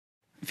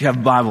If you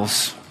have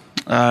Bibles,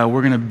 we're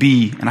going to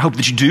be, and I hope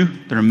that you do,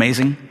 they're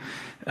amazing.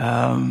 If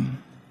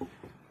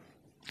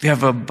you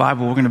have a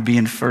Bible, we're going to be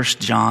in 1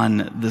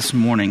 John this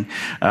morning.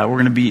 We're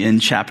going to be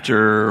in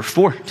chapter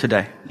 4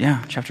 today.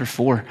 Yeah, chapter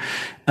 4.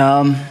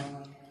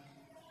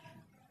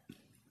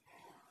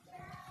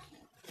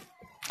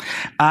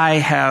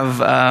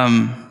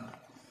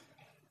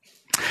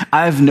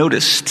 I've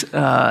noticed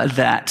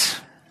that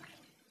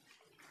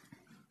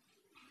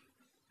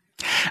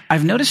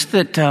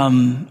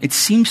it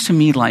seems to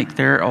me like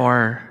there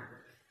are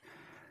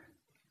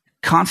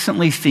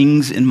constantly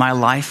things in my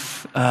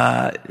life.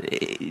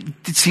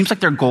 It seems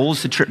like their goal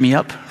is to trip me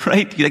up,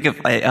 right? Like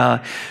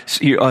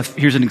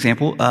here's an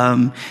example.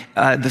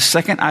 The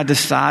second I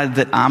decide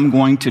that I'm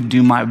going to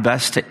do my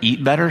best to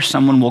eat better,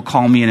 someone will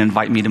call me and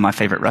invite me to my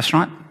favorite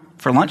restaurant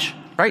for lunch.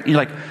 Right? And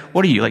you're like,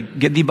 what are you? Like,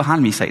 get thee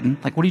behind me, Satan.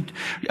 Like, what are you?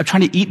 I'm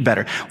trying to eat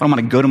better. What, I'm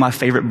going to go to my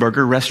favorite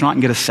burger restaurant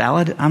and get a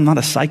salad? I'm not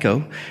a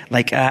psycho.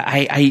 Like,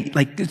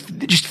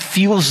 it just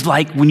feels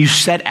like when you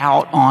set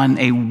out on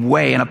a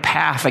way and a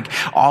path, like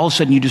all of a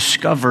sudden you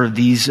discover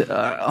these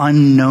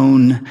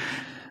unknown,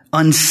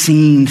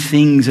 unseen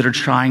things that are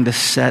trying to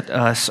set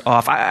us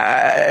off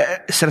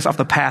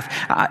the path.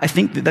 I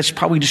think that's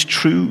probably just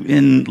true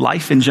in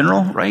life in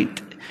general, right?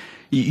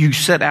 You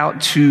set out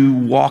to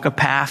walk a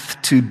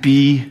path to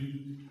be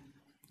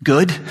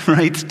good,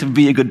 right? To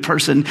be a good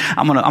person.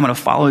 I'm gonna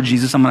follow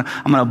Jesus. I'm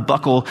gonna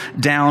buckle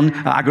down.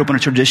 I grew up in a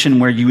tradition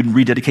where you would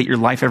rededicate your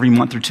life every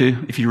month or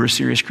two if you were a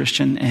serious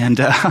Christian, and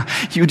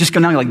you would just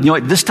go down like, you know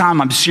what? This time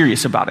I'm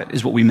serious about it.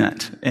 Is what we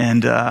meant.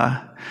 And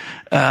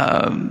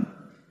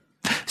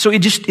so it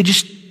just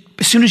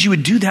as soon as you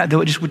would do that,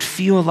 though, it just would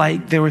feel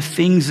like there were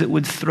things that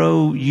would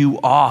throw you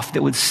off,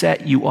 that would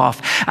set you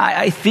off.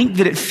 I think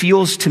that it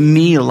feels to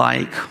me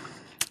like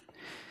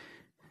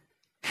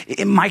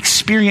my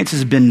experience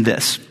has been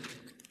this,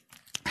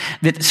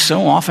 that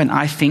so often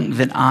I think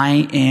that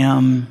I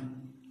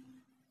am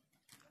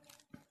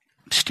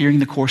steering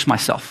the course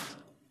myself,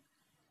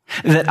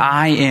 that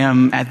I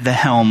am at the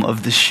helm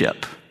of the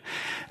ship.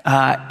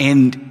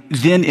 And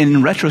then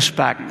in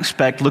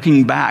retrospect,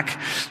 looking back,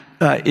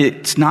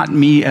 it's not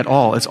me at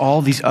all. It's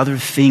all these other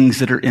things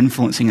that are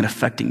influencing and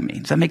affecting me.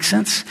 Does that make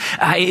sense?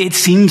 It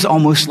seems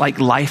almost like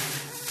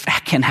life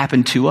can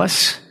happen to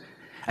us.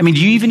 I mean,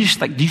 do you even just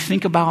do you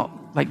think about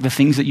the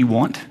things that you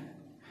want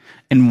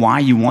and why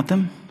you want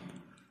them?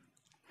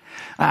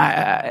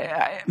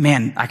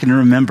 I can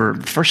remember,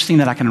 the first thing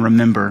that I can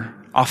remember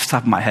off the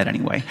top of my head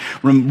anyway,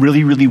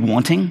 really, really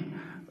wanting,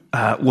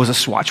 was a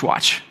Swatch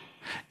watch.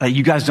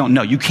 You guys don't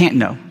know. You can't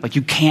know.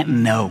 You can't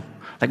know.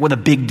 What a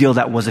big deal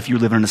that was if you were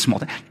living in a small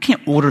town. You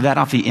can't order that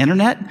off the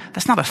internet.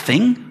 That's not a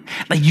thing.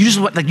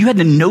 You had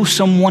to know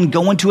someone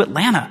going to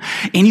Atlanta,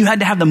 and you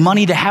had to have the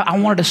money to have. I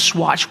wanted a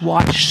Swatch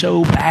watch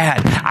so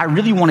bad. I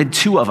really wanted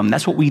 2 of them.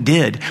 That's what we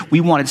did. We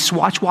wanted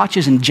Swatch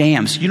watches and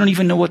Jams. You don't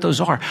even know what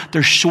those are.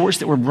 They're shorts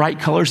that were bright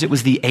colors. It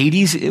was the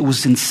 80s. It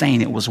was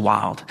insane. It was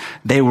wild.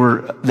 The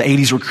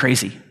 80s were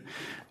crazy.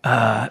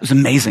 It was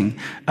amazing.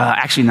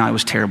 Actually, no, it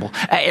was terrible.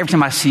 Every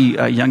time I see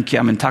a young kid,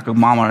 I'm in Taco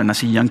Mama and I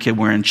see a young kid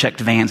wearing checked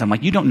Vans, I'm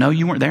like, you don't know,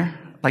 you weren't there.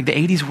 The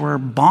 80s were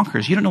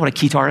bonkers. You don't know what a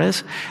keytar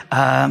is.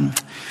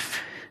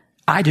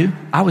 I do.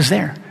 I was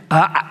there.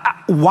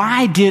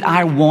 Why did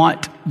I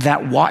want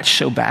that watch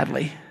so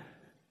badly?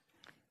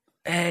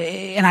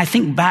 And I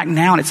think back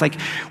now and it's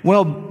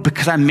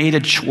because I made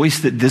a choice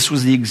that this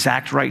was the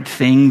exact right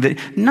thing.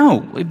 No,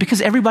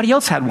 because everybody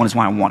else had one is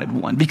why I wanted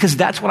one. Because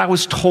that's what I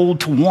was told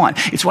to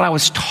want. It's what I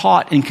was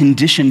taught and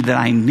conditioned that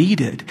I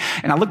needed.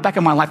 And I look back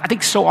at my life. I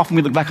think so often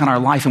we look back on our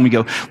life and we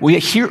go, well,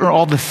 here are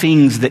all the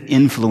things that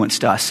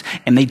influenced us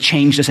and they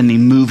changed us and they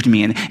moved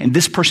me. And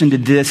this person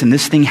did this and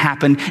this thing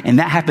happened and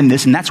that happened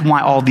this. And that's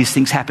why all these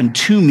things happened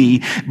to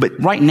me.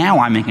 But right now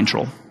I'm in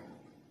control.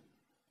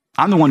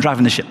 I'm the one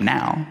driving the ship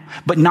now,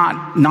 but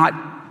not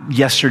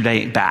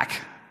yesterday back.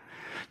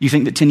 You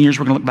think that 10 years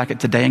we're going to look back at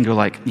today and go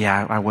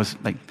yeah,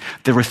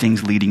 there were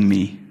things leading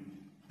me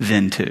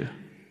then too.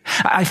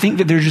 I think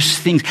that there's just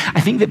things.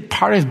 I think that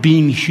part of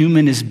being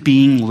human is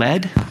being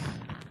led,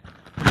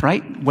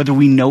 right? Whether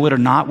we know it or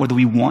not, whether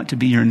we want to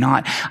be or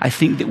not, I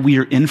think that we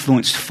are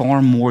influenced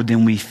far more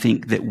than we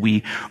think that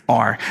we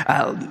are.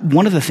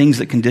 One of the things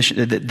that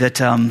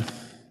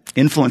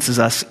influences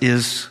us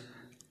is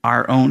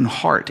our own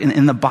heart. And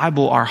in the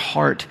Bible, our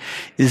heart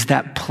is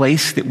that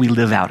place that we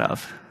live out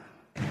of.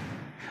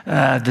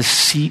 The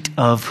seat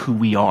of who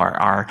we are,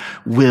 our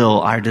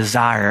will, our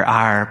desire,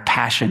 our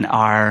passion,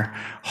 our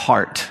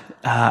heart,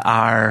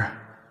 the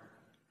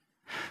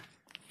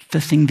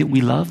thing that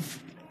we love.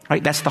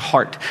 Right? That's the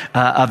heart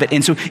of it.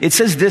 And so it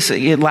says this,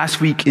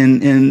 last week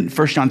in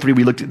 1 John 3,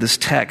 we looked at this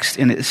text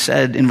and it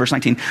said in verse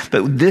 19,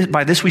 but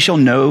by this we shall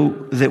know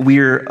that we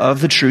are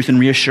of the truth and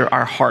reassure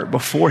our heart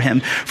before him.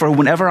 For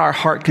whenever our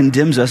heart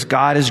condemns us,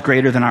 God is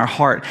greater than our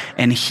heart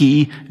and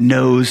he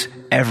knows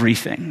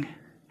everything.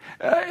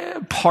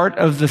 One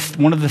of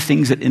the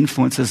things that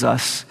influences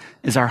us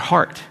is our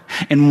heart.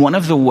 And one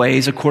of the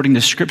ways, according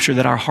to scripture,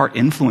 that our heart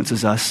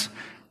influences us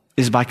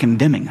is by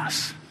condemning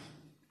us.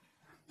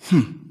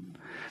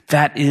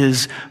 That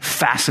is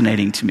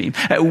fascinating to me.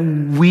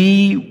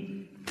 We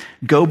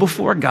go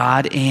before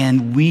God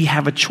and we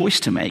have a choice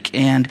to make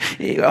and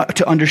how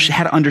to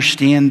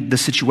understand the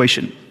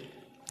situation.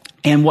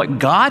 And what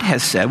God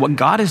has said, what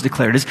God has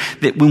declared is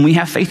that when we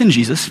have faith in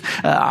Jesus,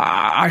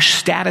 our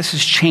status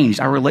has changed.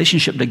 Our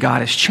relationship to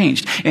God has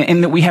changed.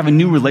 And that we have a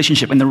new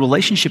relationship. And the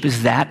relationship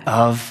is that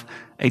of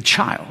a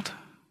child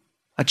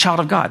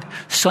of God,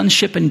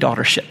 sonship and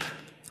daughtership,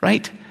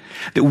 right?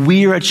 That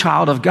we are a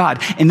child of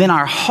God. And then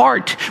our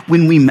heart,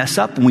 when we mess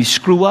up, when we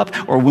screw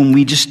up, or when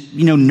we just,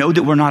 know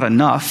that we're not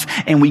enough,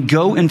 and we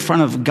go in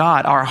front of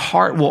God, our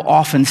heart will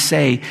often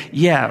say,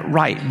 yeah,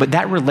 right, but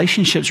that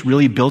relationship's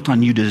really built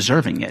on you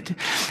deserving it.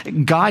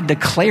 God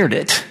declared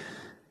it,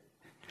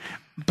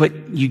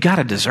 but you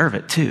gotta deserve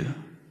it too.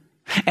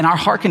 And our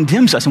heart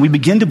condemns us, and we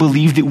begin to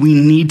believe that we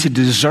need to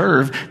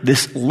deserve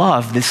this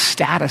love, this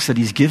status that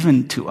he's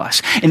given to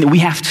us, and that we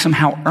have to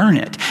somehow earn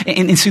it.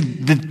 And so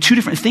the two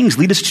different things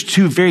lead us to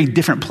two very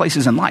different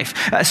places in life.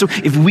 So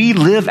if we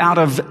live out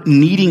of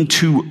needing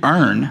to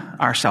earn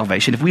our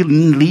salvation, if we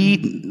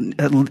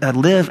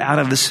live out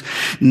of this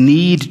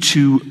need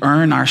to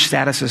earn our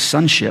status as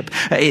sonship,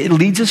 it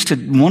leads us to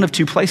one of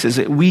two places.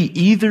 We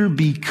either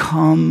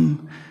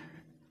become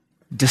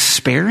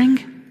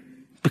despairing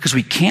because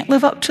we can't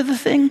live up to the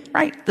thing,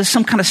 right? There's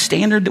some kind of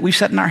standard that we've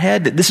set in our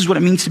head that this is what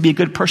it means to be a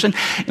good person,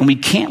 and we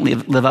can't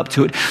live up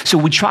to it. So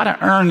we try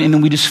to earn, and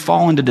then we just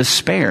fall into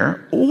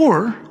despair.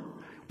 Or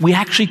we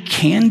actually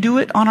can do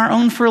it on our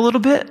own for a little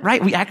bit, right?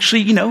 We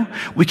actually,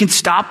 we can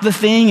stop the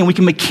thing, and we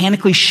can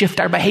mechanically shift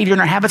our behavior and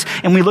our habits,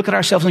 and we look at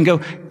ourselves and go,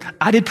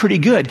 I did pretty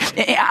good.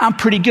 I'm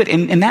pretty good.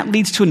 And that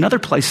leads to another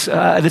place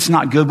that's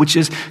not good, which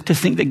is to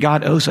think that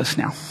God owes us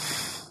now.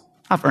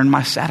 I've earned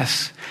my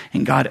status,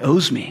 and God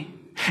owes me.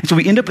 And so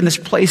we end up in this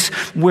place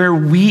where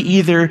we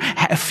either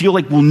feel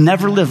like we'll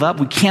never live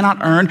up, we cannot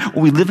earn,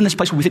 or we live in this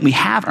place where we think we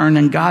have earned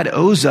and God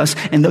owes us,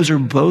 and those are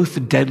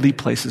both deadly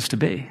places to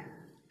be.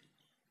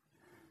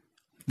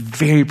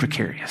 Very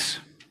precarious.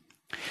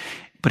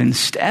 But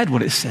instead,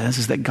 what it says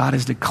is that God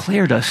has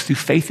declared us through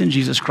faith in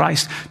Jesus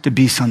Christ to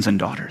be sons and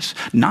daughters.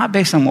 Not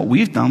based on what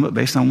we've done, but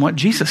based on what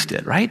Jesus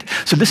did, right?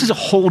 So this is a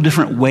whole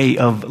different way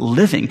of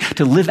living,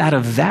 to live out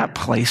of that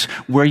place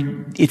where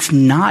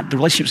the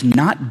relationship's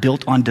not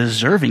built on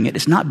deserving it.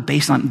 It's not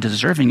based on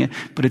deserving it,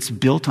 but it's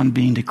built on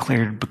being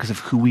declared because of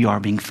who we are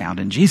being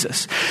found in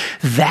Jesus.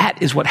 That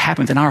is what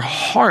happens in our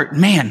heart.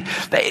 Man,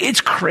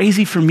 it's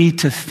crazy for me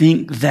to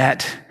think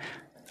that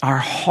our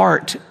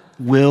heart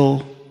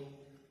will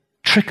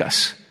trick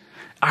us.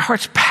 Our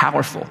heart's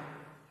powerful,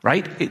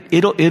 right?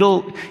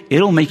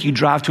 It'll make you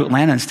drive to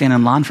Atlanta and stand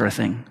in line for a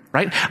thing,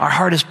 right? Our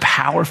heart is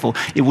powerful.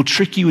 It will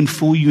trick you and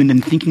fool you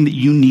into thinking that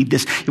you need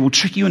this. It will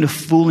trick you into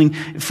fooling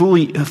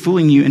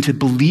you into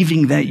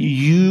believing that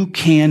you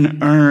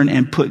can earn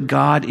and put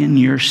God in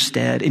your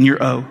stead, in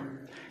your owe,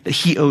 that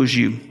he owes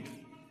you.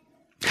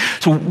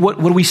 So what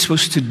are we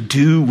supposed to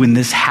do when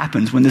this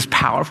happens, when this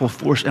powerful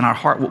force in our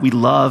heart, what we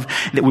love,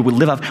 that we would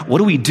live up? What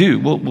do we do?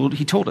 Well,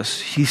 he told us.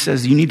 He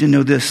says, you need to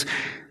know this.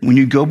 When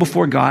you go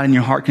before God and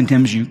your heart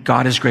condemns you,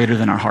 God is greater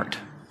than our heart.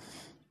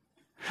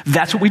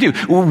 That's what we do.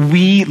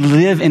 We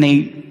live in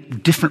a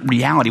different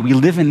reality. We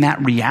live in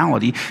that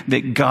reality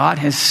that God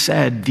has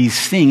said these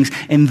things,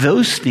 and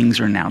those things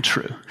are now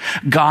true.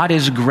 God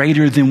is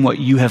greater than what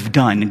you have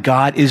done.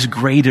 God is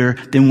greater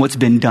than what's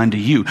been done to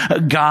you.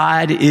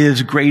 God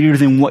is greater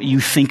than what you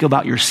think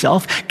about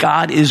yourself.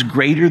 God is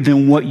greater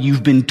than what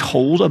you've been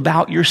told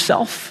about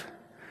yourself.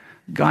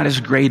 God is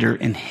greater,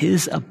 and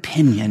his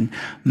opinion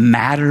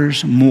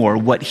matters more.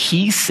 What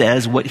he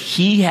says, what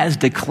he has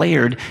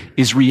declared,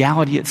 is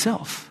reality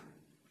itself.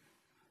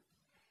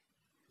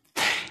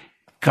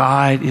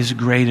 God is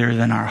greater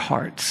than our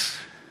hearts.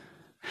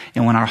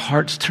 And when our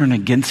hearts turn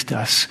against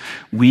us,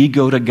 we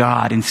go to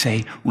God and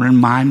say,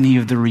 remind me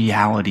of the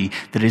reality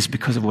that it is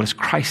because of what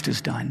Christ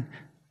has done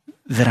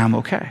that I'm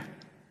okay,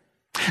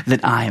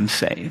 that I am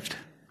saved.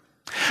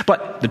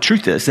 But the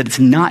truth is that it's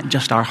not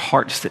just our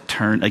hearts that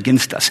turn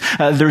against us.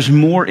 There's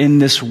more in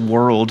this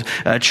world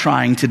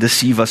trying to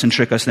deceive us and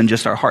trick us than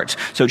just our hearts.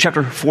 So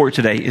chapter 4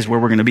 today is where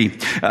we're going to be.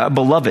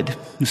 Beloved,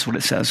 this is what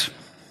it says.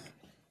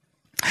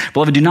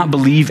 Beloved, do not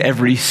believe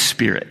every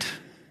spirit,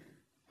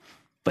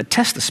 but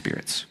test the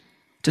spirits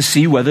to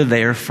see whether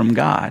they are from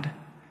God.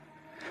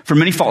 For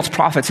many false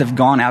prophets have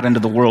gone out into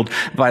the world.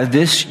 By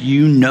this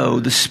you know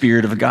the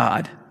Spirit of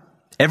God.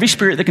 Every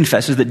spirit that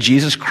confesses that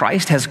Jesus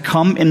Christ has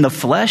come in the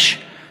flesh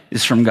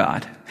is from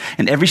God.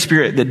 And every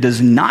spirit that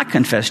does not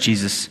confess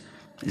Jesus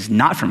is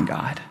not from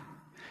God.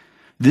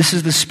 This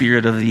is the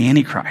spirit of the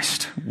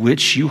Antichrist,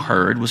 which you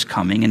heard was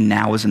coming and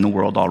now is in the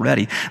world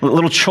already.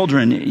 Little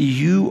children,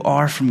 you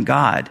are from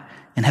God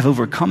and have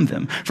overcome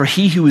them. For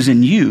he who is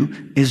in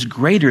you is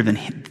greater than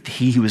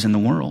he who is in the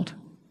world.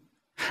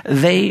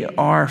 They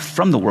are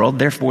from the world,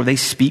 therefore they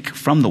speak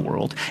from the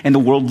world, and the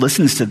world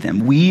listens to them.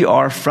 We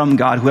are from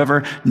God.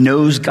 Whoever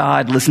knows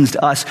God listens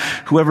to us.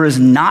 Whoever is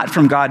not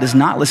from God does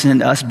not listen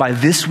to us. By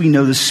this we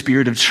know the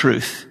spirit of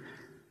truth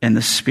and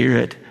the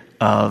spirit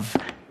of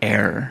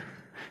error.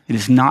 It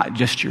is not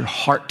just your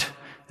heart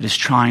that is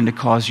trying to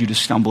cause you to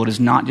stumble. It is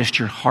not just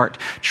your heart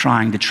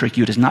trying to trick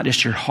you. It is not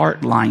just your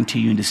heart lying to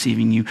you and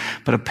deceiving you,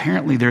 but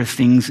apparently there are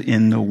things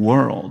in the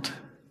world.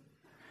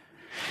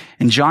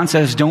 And John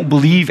says, don't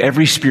believe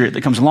every spirit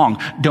that comes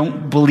along.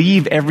 Don't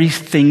believe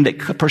everything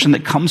person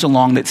that comes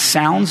along that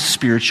sounds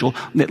spiritual,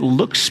 that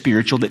looks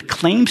spiritual, that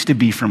claims to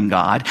be from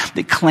God,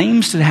 that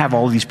claims to have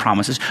all these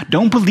promises.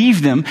 Don't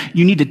believe them.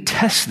 You need to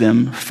test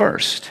them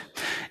first.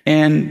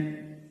 And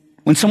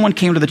when someone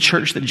came to the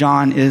church that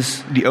John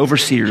is the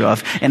overseer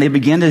of, and they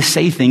began to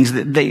say things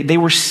that they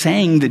were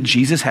saying that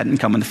Jesus hadn't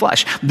come in the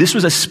flesh. This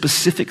was a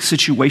specific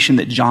situation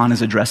that John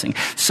is addressing.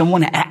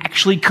 Someone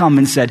actually come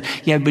and said,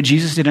 yeah, but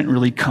Jesus didn't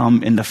really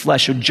come in the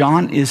flesh. So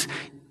John is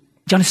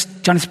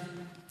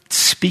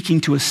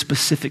speaking to a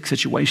specific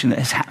situation that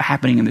is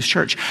happening in this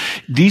church.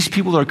 These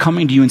people are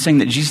coming to you and saying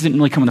that Jesus didn't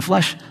really come in the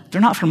flesh. They're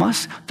not from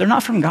us. They're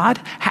not from God.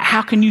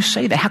 How can you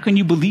say that? How can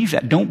you believe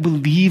that? Don't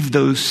believe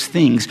those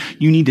things.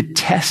 You need to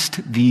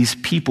test these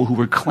people who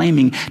are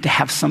claiming to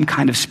have some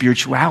kind of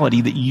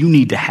spirituality that you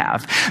need to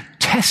have.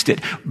 Test it.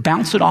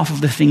 Bounce it off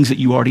of the things that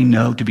you already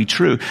know to be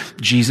true.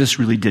 Jesus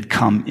really did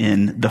come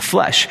in the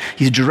flesh.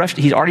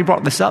 He's already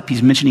brought this up.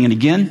 He's mentioning it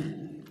again.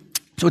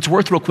 So it's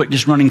worth real quick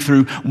just running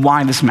through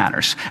why this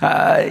matters.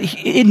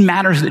 It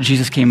matters that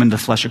Jesus came in the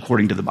flesh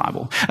according to the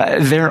Bible.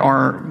 There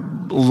are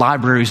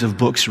libraries of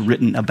books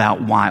written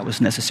about why it was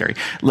necessary.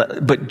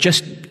 But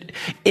just,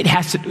 it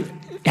has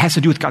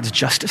to do with God's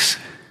justice,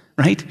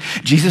 right?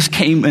 Jesus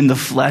came in the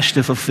flesh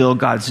to fulfill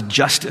God's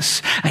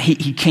justice.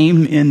 He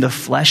came in the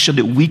flesh so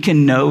that we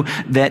can know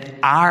that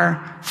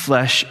our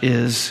flesh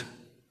is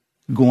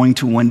going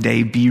to one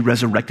day be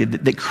resurrected,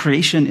 that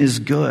creation is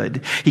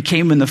good. He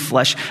came in the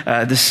flesh.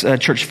 This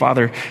church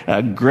father,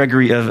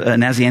 Gregory of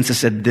Nazianzus,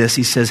 said this.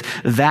 He says,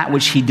 that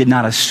which he did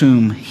not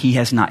assume, he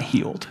has not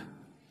healed.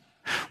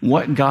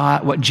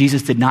 What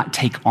Jesus did not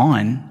take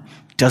on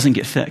doesn't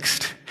get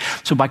fixed.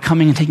 So by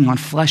coming and taking on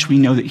flesh, we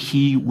know that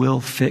he will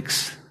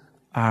fix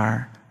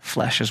our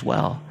flesh as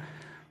well.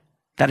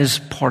 That is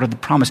part of the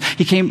promise.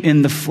 He came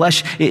in the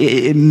flesh.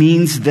 It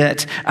means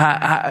that,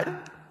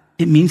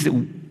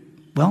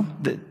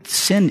 that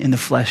sin in the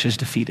flesh is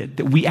defeated,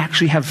 that we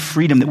actually have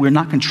freedom, that we're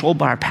not controlled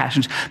by our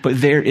passions, but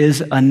there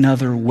is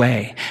another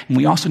way. And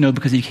we also know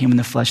because he came in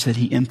the flesh that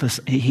he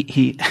empathizes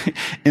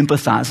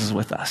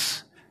with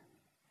us.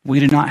 We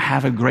do not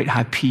have a great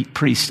high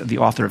priest, the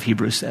author of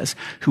Hebrews says,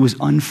 who is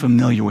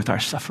unfamiliar with our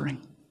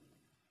suffering,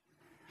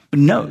 but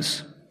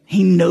knows.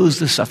 He knows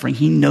the suffering.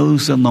 He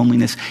knows the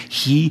loneliness.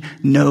 He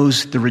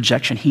knows the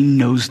rejection. He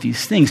knows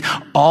these things,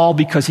 all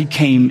because he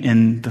came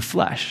in the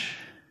flesh.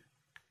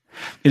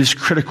 It is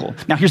critical.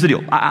 Now, here's the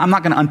deal. I'm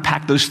not going to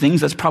unpack those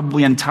things. That's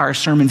probably an entire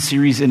sermon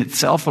series in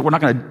itself, but we're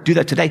not going to do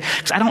that today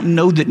because I don't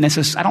know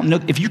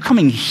if you're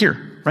coming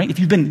here, right? If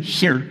you've been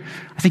here,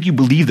 I think you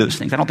believe those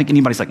things. I don't think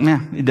anybody's like, nah,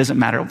 it doesn't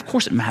matter. Of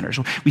course it matters.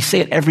 We say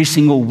it every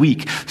single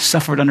week.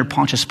 Suffered under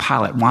Pontius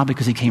Pilate. Why?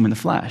 Because he came in the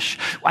flesh.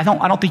 I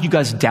don't think you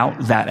guys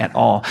doubt that at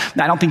all.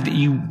 I don't think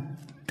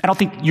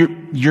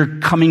you're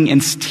coming in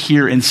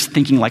here and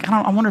thinking like,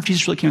 I wonder if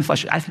Jesus really came in the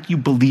flesh. I think you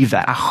believe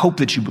that. I hope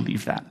that you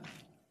believe that.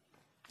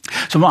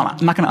 So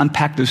I'm not going to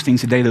unpack those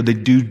things today, though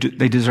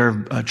they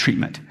deserve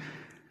treatment.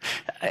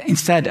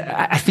 Instead,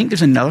 I think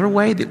there's another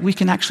way that we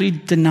can actually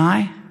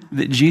deny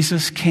that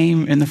Jesus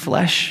came in the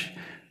flesh,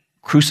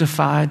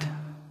 crucified,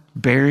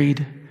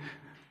 buried,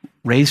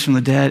 raised from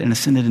the dead, and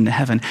ascended into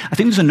heaven. I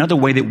think there's another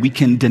way that we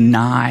can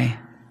deny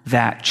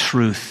that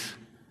truth.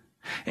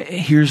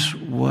 Here's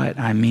what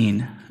I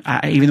mean.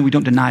 Even though we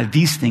don't deny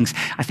these things,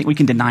 I think we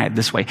can deny it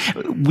this way.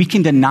 We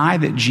can deny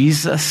that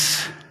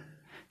Jesus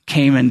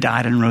came and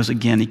died and rose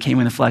again. He came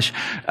in the flesh.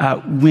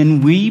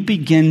 When we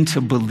begin to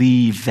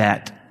believe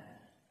that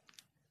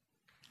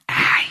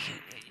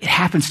it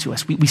happens to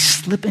us, we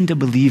slip into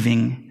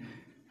believing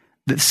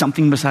that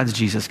something besides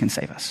Jesus can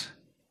save us.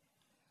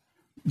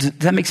 Does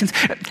that make sense?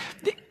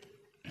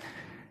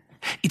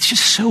 It's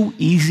just so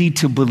easy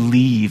to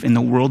believe in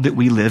the world that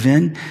we live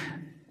in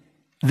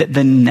that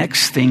the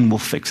next thing will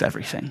fix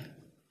everything,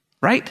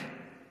 right?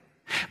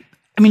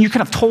 I mean, you're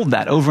kind of told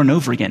that over and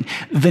over again.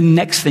 The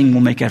next thing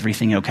will make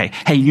everything okay.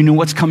 Hey, you know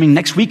what's coming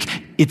next week?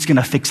 It's going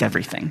to fix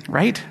everything,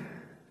 right?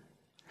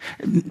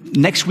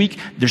 Next week,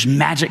 there's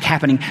magic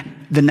happening.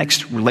 The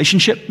next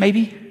relationship,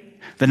 maybe.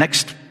 The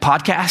next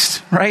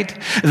podcast, right?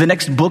 The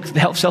next book,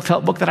 the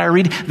self-help book that I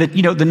read.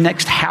 The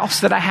next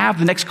house that I have.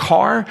 The next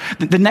car.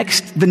 The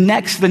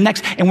next.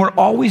 And we're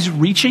always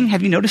reaching.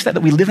 Have you noticed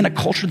that we live in a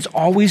culture that's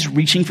always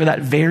reaching for that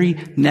very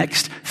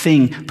next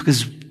thing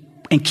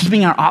and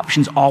keeping our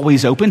options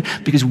always open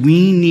because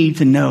we need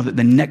to know that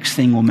the next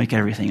thing will make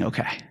everything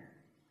okay.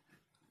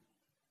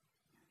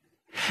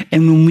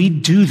 And when we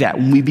do that,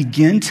 when we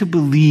begin to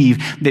believe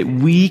that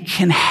we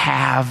can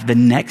have the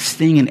next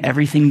thing and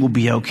everything will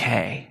be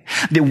okay,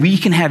 that we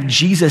can have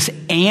Jesus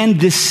and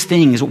this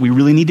thing is what we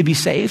really need to be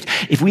saved.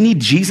 If we need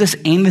Jesus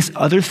and this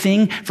other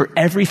thing for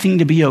everything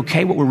to be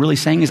okay, what we're really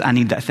saying is I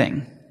need that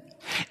thing.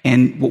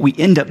 And what we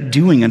end up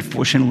doing,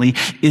 unfortunately,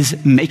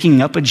 is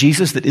making up a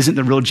Jesus that isn't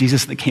the real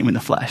Jesus that came in the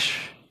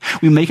flesh.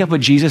 We make up a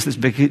Jesus that's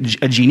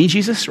a genie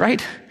Jesus,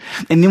 right?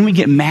 And then we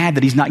get mad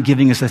that he's not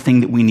giving us the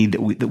thing that we need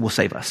that will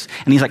save us.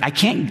 And he's like,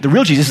 the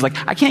real Jesus is like,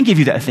 I can't give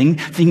you that thing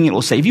thinking it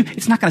will save you.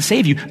 It's not going to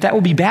save you. That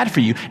will be bad for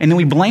you. And then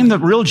we blame the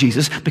real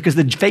Jesus because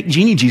the fake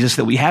genie Jesus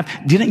that we have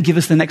didn't give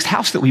us the next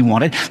house that we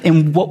wanted.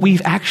 And what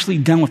we've actually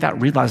done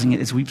without realizing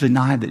it is we've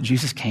denied that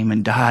Jesus came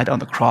and died on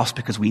the cross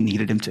because we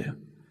needed him to.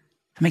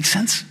 That makes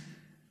sense?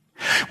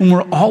 When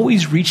we're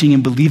always reaching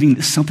and believing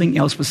that something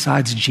else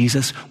besides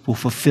Jesus will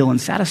fulfill and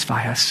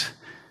satisfy us,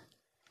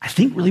 I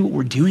think really what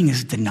we're doing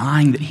is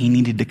denying that he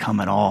needed to come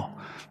at all.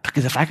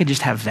 Because if I could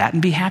just have that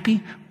and be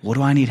happy, what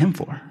do I need him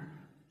for?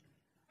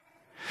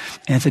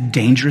 And it's a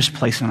dangerous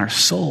place in our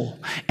soul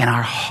and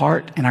our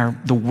heart, and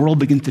the world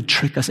begins to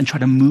trick us and try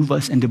to move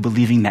us into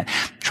believing that,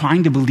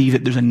 trying to believe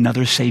that there's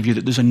another savior,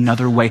 that there's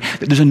another way,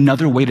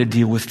 to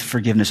deal with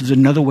forgiveness. There's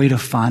another way to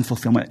find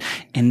fulfillment.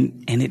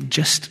 And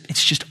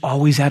it's just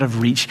always out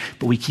of reach,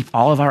 but we keep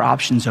all of our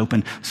options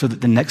open so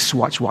that the next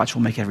Swatch watch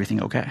will make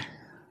everything okay.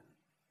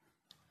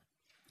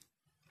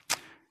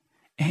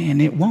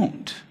 And it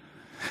won't.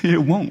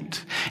 It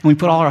won't. And we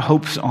put all our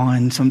hopes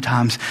on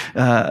sometimes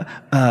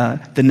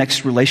the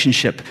next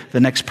relationship, the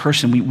next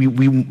person,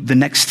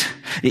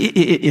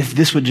 if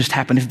this would just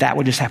happen, if that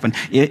would just happen,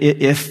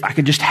 if I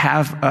could just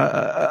have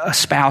a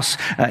spouse,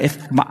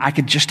 I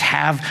could just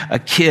have a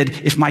kid,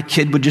 if my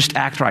kid would just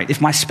act right, if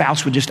my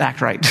spouse would just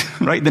act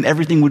right, right, then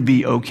everything would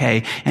be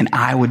okay and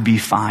I would be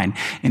fine.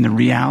 And the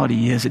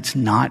reality is it's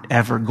not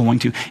ever going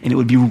to, and it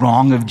would be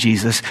wrong of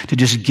Jesus to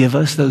just give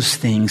us those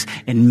things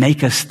and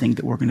make us think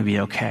that we're going to be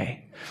okay.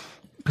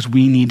 Because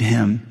we need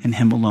him and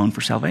him alone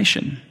for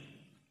salvation.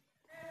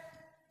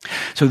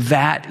 So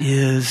that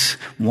is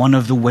one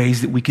of the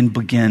ways that we can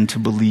begin to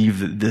believe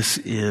that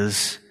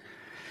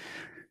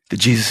that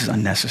Jesus is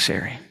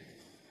unnecessary.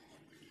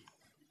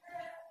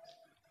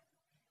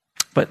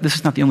 But this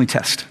is not the only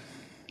test.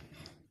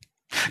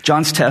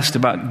 John's test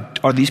about,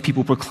 are these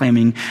people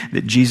proclaiming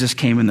that Jesus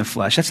came in the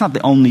flesh? That's not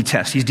the only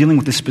test. He's dealing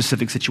with this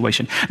specific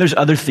situation. There's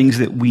other things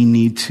that we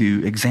need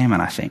to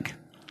examine, I think.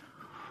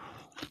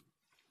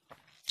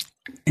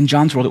 In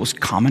John's world, it was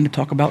common to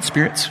talk about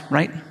spirits,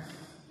 right?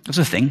 That's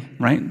a thing,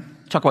 right?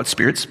 Talk about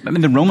spirits. I mean,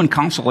 the Roman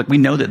consul, we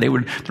know that the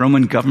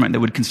Roman government, they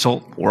would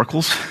consult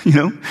oracles,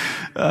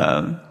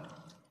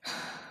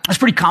 It's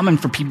pretty common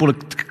for people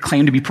to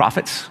claim to be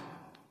prophets.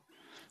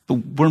 But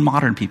we're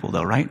modern people,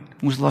 though, right?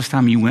 When was the last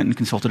time you went and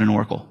consulted an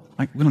oracle?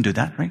 We don't do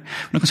that, right?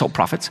 We don't consult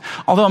prophets.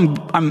 Although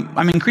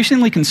I'm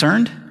increasingly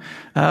concerned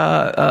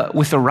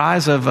with the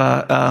rise of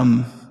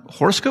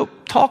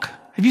horoscope talk.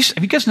 Have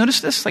you guys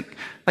noticed this?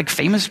 Like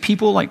famous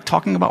people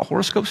talking about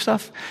horoscope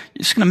stuff?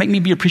 It's going to make me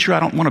be a preacher I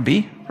don't want to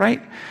be,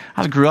 right?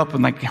 I grew up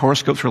and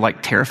horoscopes were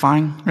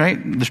terrifying, right?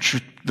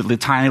 The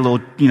tiny little,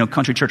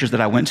 country churches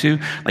that I went to,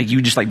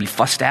 you just be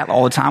fussed at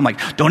all the time.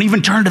 Don't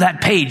even turn to that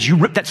page. You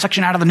rip that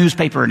section out of the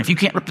newspaper. And if you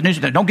can't rip the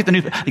newspaper, don't get the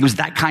newspaper. It was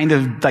that kind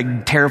of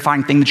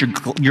terrifying thing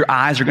that your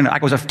eyes are going to, I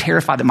was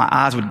terrified that my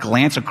eyes would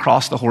glance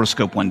across the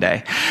horoscope one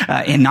day,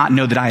 and not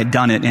know that I had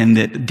done it and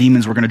that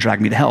demons were going to drag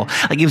me to hell.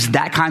 It was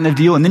that kind of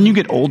deal. And then you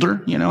get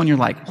older, and you're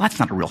like, well, that's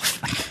not a real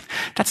thing.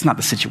 That's not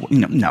the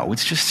situation. No,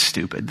 it's just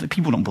stupid. The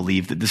people don't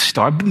believe that this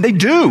star, they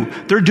do.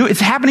 It's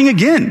happening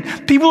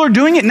again. People are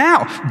doing it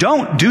now.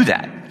 Don't do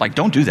that.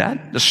 Don't do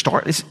that. The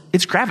star,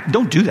 it's gravity.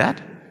 Don't do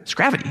that. It's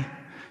gravity.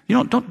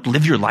 Don't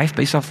live your life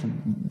based off.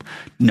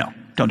 No,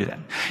 don't do that.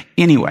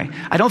 Anyway,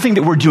 I don't think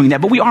that we're doing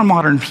that, but we are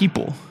modern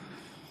people.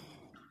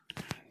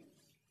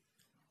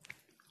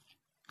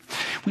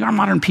 We are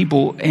modern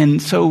people,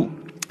 and so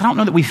I don't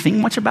know that we think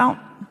much about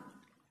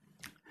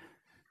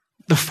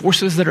the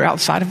forces that are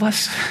outside of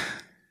us,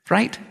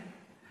 right?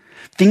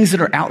 Things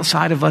that are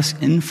outside of us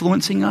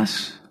influencing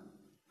us.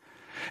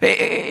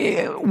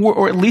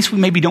 Or at least we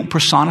maybe don't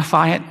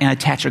personify it and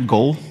attach a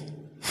goal,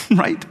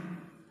 right?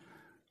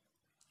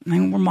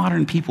 We're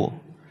modern people.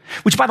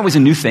 Which, by the way, is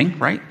a new thing,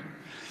 right?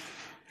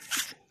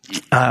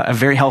 A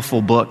very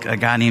helpful book, a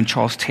guy named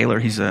Charles Taylor,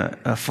 he's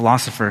a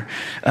philosopher,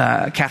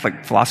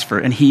 Catholic philosopher,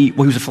 and he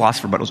was a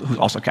philosopher, but he was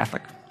also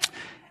Catholic.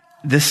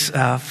 This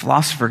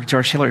philosopher,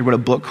 George Taylor, he wrote a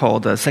book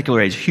called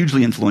Secular Age,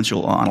 hugely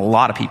influential on a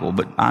lot of people,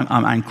 but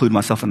I include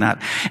myself in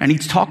that. And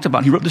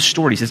he wrote this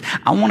story. He says,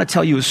 I want to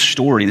tell you a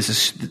story. This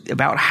is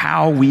about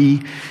how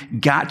we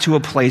got to a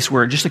place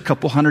where just a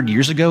couple hundred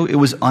years ago, it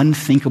was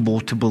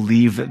unthinkable to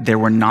believe that there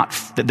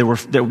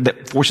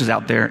weren't forces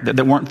out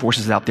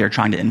there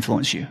trying to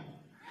influence you.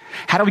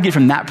 How do we get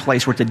from that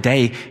place where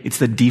today it's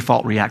the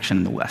default reaction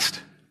in the West?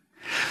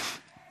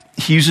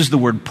 He uses the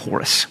word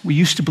porous. We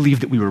used to believe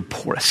that we were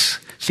porous.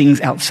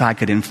 Things outside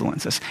could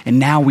influence us. And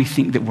now we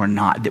think that we're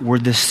not, that we're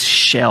this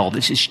shell.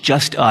 This is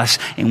just us,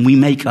 and we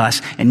make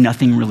us, and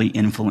nothing really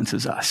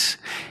influences us.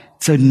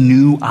 It's a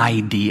new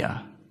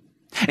idea.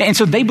 And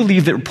so they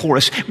believe that we're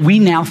porous. We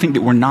now think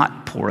that we're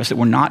not porous, that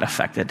we're not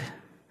affected.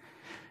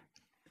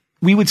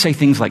 We would say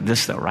things like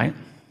this, though, right?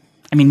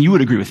 You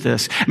would agree with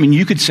this.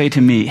 You could say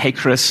to me, hey,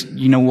 Chris,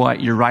 you know what?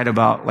 You're right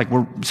about,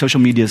 social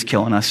media is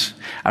killing us.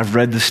 I've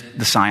read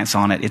the science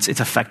on it. It's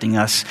affecting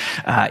us.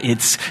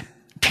 It's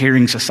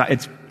tearing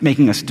society.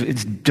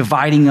 it's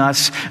dividing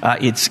us.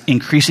 It's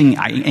increasing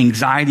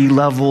anxiety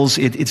levels.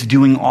 It's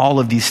doing all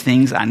of these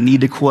things. I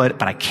need to quit,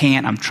 but I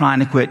can't. I'm trying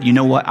to quit. You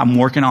know what? I'm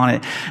working on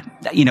it.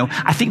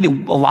 I think that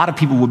a lot of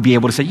people would be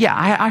able to say, yeah,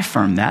 I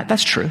affirm that.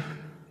 That's true.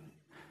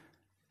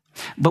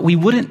 But we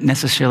wouldn't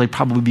necessarily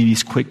probably be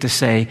as quick to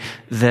say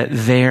that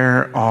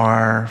there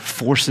are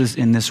forces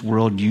in this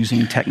world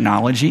using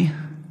technology,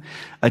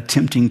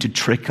 attempting to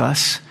trick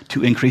us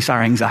to increase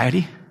our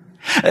anxiety,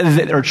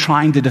 that are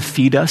trying to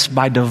defeat us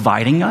by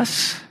dividing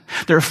us.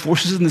 There are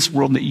forces in this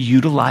world that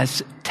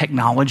utilize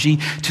technology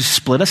to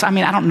split us. I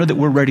don't know that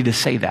we're ready to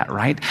say that,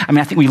 right?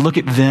 I think we look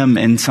at them,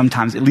 and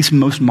sometimes, at least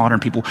most modern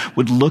people,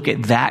 would look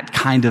at that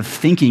kind of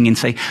thinking and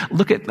say,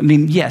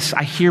 yes,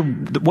 I hear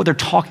what they're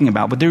talking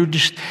about, but they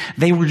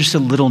were just a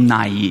little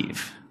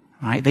naive,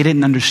 right? They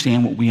didn't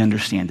understand what we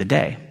understand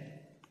today.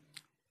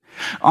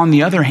 On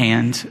the other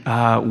hand,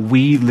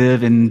 we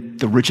live in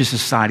the richest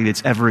society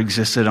that's ever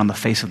existed on the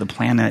face of the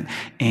planet,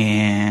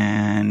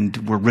 and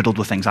we're riddled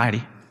with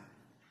anxiety.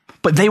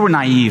 But they were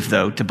naive,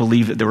 though, to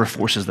believe that there were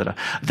forces that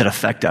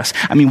affect us.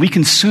 We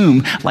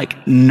consume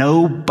like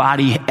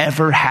nobody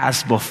ever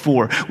has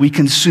before. We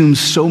consume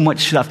so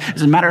much stuff.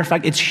 As a matter of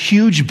fact, it's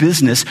huge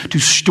business to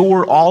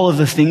store all of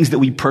the things that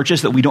we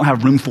purchase that we don't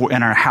have room for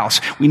in our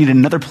house. We need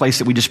another place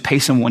that we just pay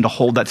someone to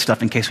hold that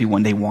stuff in case we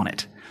one day want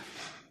it.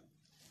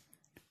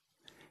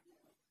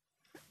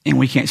 And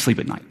we can't sleep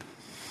at night.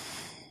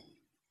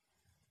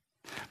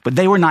 But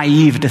they were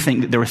naive to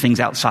think that there were things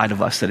outside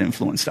of us that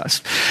influenced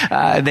us.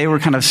 They were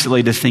kind of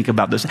silly to think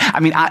about this.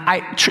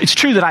 It's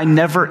true that I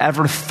never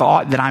ever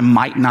thought that I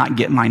might not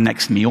get my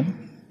next meal,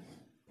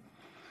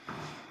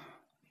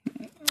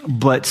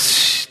 but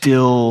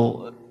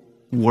still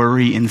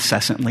worry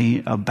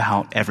incessantly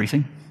about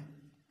everything.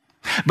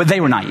 But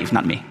they were naive,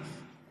 not me.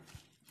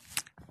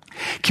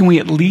 Can we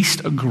at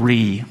least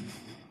agree,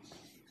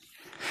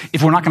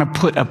 if we're not going to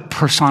put a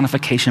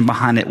personification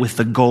behind it with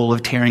the goal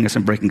of tearing us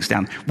and breaking us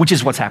down, which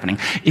is what's happening,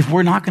 if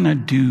we're not going to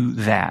do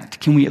that,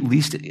 can we at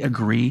least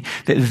agree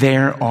that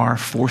there are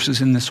forces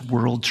in this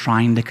world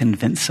trying to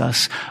convince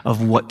us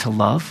of what to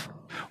love,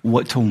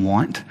 what to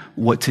want,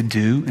 what to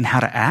do, and how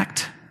to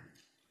act?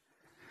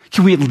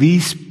 Can we at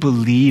least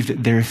believe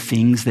that there are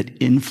things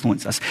that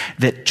influence us,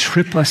 that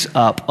trip us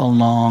up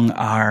along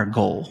our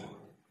goal?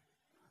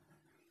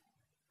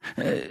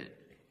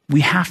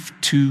 We have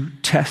to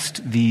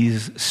test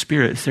these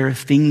spirits. There are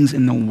things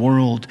in the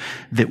world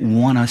that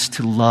want us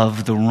to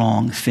love the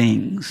wrong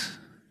things.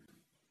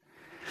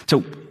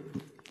 So,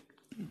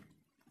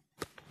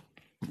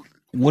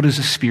 what is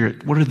a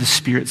spirit? What are the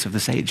spirits of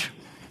this age,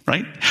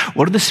 right?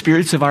 What are the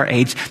spirits of our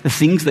age, the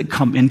things that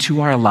come into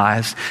our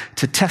lives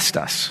to test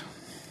us?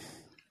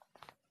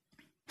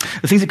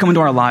 The things that come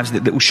into our lives,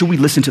 that should we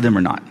listen to them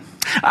or not?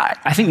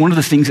 I think one of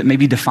the things that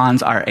maybe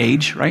defines our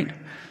age, right?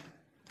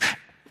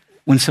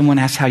 When someone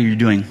asks how you're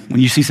doing,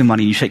 when you see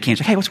somebody and you shake hands,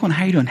 like, hey, what's going on?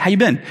 How you doing? How you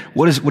been?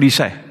 What do you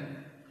say?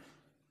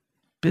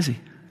 Busy.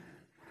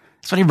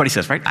 That's what everybody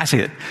says, right? I say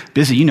it.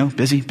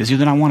 Busy, busier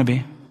than I want to be.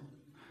 I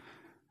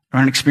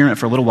ran an experiment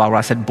for a little while where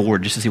I said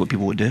bored just to see what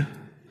people would do.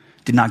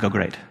 Did not go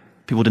great.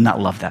 People did not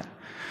love that.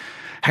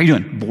 How you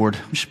doing? Bored.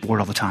 I'm just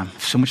bored all the time.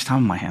 So much time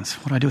on my hands.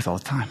 What do I do with all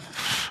the time?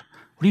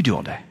 What do you do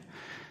all day?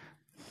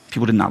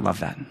 People did not love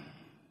that.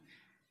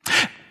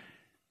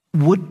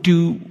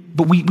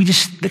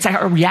 That's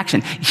our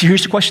reaction.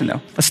 Here's the question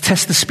though. Let's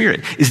test the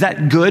spirit. Is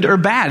that good or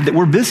bad that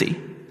we're busy?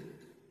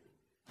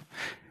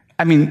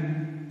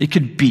 It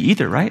could be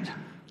either, right?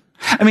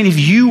 If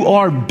you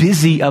are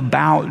busy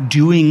about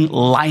doing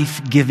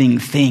life-giving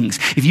things,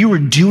 if you are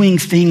doing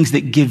things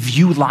that give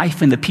you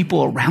life and the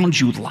people around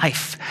you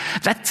life,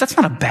 that's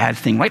not a bad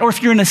thing, right? Or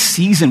if you're in a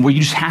season where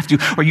you just have to,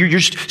 or you're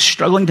just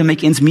struggling to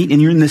make ends meet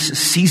and you're in this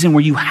season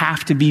where you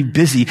have to be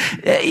busy,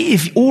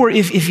 if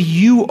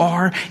you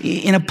are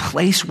in a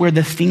place where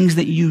the things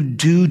that you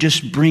do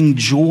just bring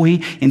joy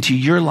into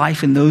your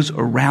life and those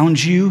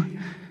around you,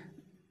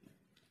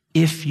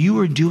 if you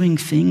are doing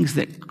things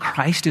that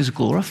Christ is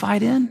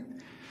glorified in,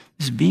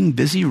 is being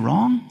busy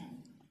wrong?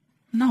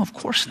 No, of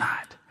course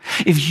not.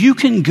 If you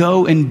can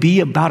go and be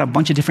about a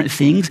bunch of different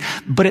things,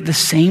 but at the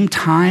same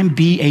time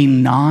be a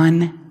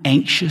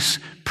non-anxious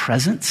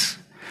presence,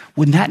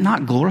 would that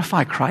not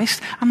glorify Christ?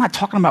 I'm not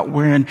talking about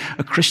wearing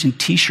a Christian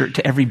t-shirt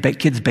to every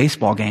kid's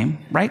baseball game,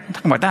 right? I'm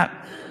talking about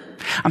that.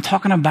 I'm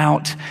talking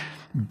about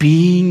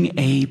being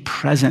a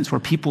presence where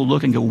people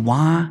look and go,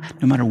 why,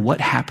 no matter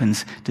what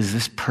happens, does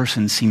this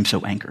person seem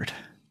so anchored,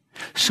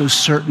 so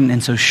certain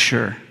and so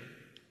sure?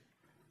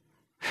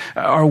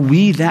 Are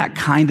we that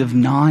kind of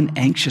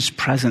non-anxious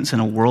presence in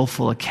a world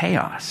full of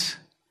chaos?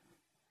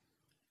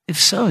 If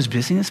so, is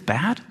busyness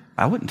bad?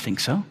 I wouldn't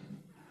think so.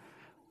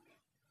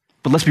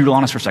 But let's be real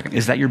honest for a second.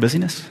 Is that your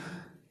busyness?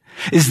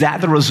 Is that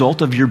the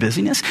result of your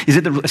busyness?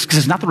 Because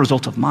it's not the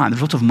result of mine. The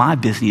result of my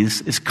busyness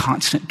is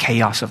constant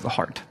chaos of the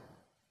heart.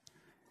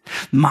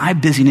 My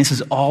busyness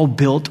is all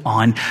built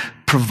on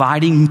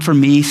providing for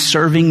me,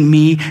 serving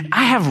me.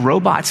 I have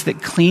robots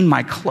that clean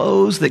my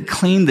clothes, that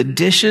clean the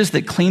dishes,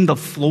 that clean the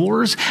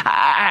floors.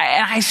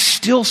 I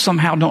still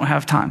somehow don't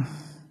have time.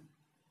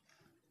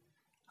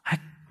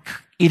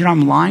 either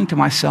I'm lying to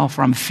myself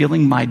or I'm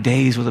filling my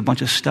days with a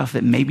bunch of stuff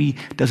that maybe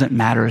doesn't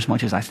matter as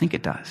much as I think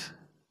it does.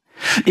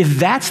 If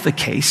that's the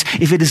case,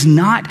 if it is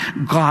not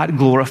God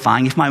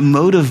glorifying, if my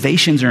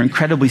motivations are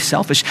incredibly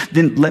selfish,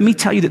 then let me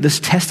tell you that this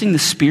testing the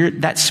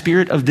spirit, that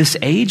spirit of this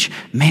age,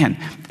 man,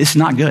 it's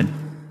not good.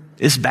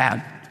 It's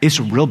bad. It's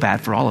real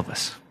bad for all of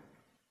us.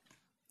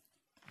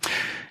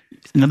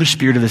 Another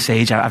spirit of this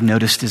age I've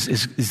noticed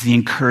is the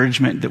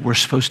encouragement that we're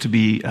supposed to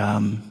be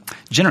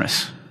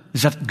generous.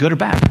 Is that good or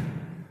bad?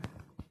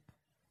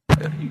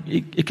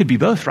 It could be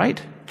both,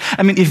 right?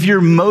 I mean, if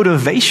your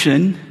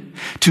motivation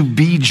to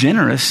be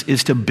generous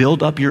is to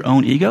build up your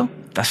own ego,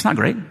 that's not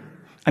great.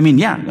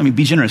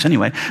 Be generous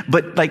anyway,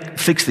 but like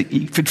fix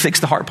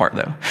the hard part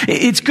though.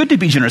 It's good to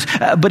be generous,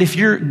 but if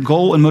your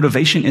goal and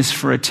motivation is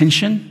for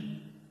attention,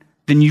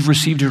 then you've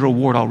received your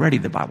reward already,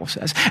 the Bible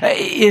says.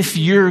 If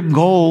your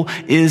goal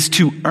is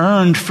to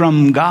earn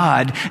from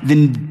God,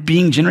 then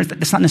being generous,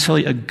 that's not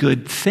necessarily a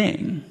good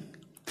thing.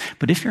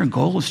 But if your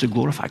goal is to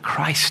glorify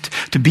Christ,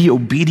 to be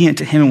obedient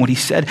to him and what he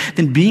said,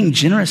 then being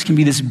generous can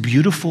be this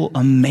beautiful,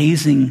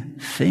 amazing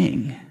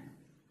thing.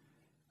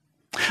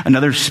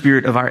 Another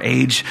spirit of our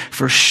age,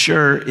 for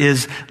sure,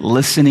 is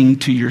listening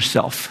to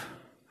yourself,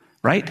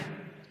 right?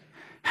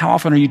 How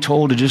often are you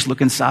told to just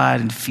look inside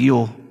and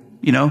feel,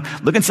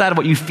 look inside of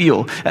what you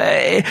feel.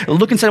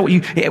 Look inside of what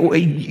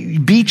you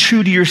be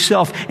true to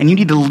yourself, and you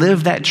need to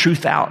live that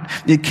truth out.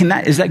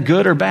 Is that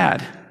good or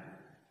bad?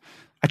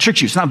 I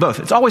tricked you. It's not both.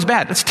 It's always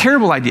bad. That's a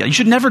terrible idea. You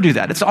should never do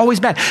that. It's always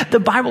bad. The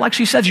Bible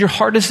actually says your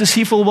heart is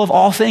deceitful above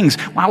all things.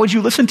 Why would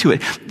you listen to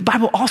it? The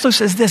Bible also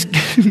says this.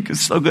 It's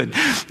so good.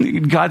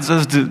 God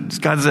says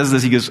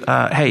this. He goes,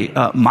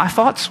 my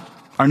thoughts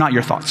are not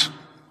your thoughts.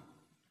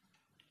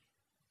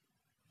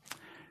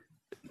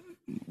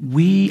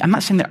 I'm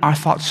not saying that our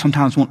thoughts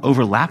sometimes won't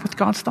overlap with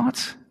God's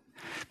thoughts,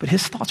 but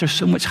his thoughts are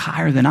so much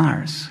higher than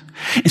ours.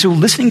 And so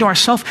listening to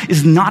ourselves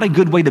is not a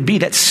good way to be.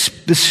 That's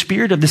the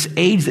spirit of this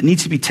age that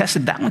needs to be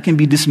tested. That one can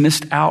be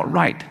dismissed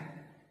outright.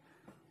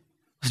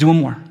 Let's do one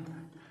more.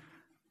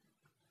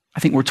 I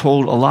think we're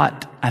told a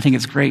lot. I think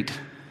it's great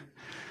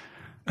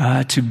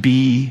to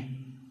be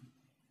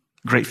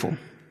grateful.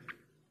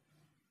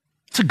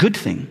 It's a good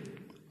thing.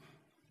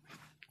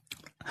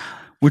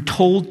 We're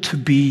told to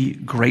be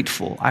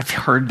grateful. I've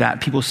heard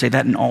that. People say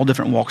that in all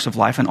different walks of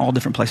life and all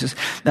different places.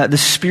 The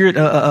spirit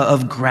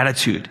of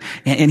gratitude.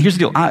 And here's the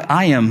deal.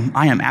 I am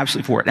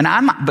absolutely for it. And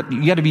I'm not, but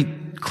you got to be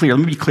clear.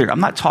 Let me be clear.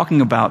 I'm not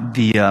talking about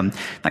the,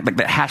 like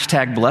the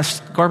hashtag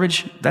blessed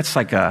garbage. That's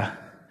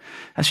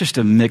just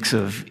a mix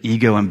of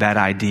ego and bad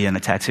idea and a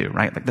tattoo,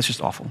 right? Like that's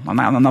just awful. I'm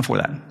not for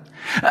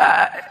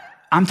that.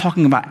 I'm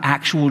talking about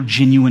actual,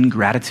 genuine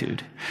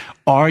gratitude.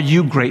 Are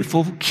you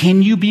grateful?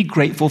 Can you be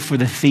grateful for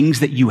the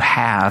things that you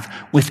have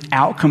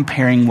without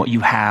comparing what you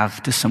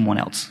have to someone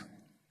else?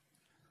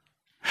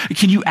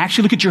 Can you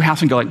actually look at your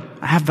house and go like,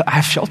 I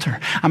have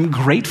shelter. I'm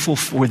grateful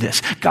for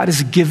this. God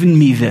has given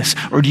me this.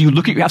 Or do you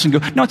look at your house and go,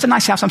 no, it's a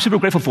nice house. I'm super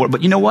grateful for it.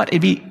 But you know what?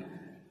 It'd be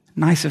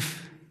nice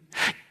if...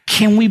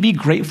 Can we be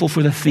grateful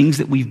for the things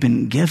that we've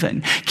been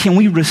given? Can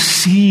we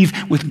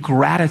receive with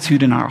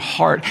gratitude in our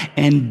heart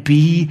and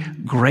be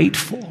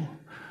grateful?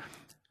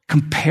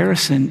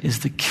 Comparison is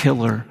the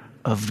killer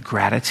of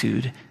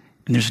gratitude,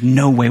 and there's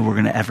no way we're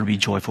going to ever be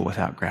joyful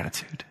without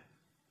gratitude.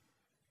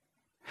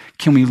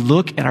 Can we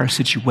look at our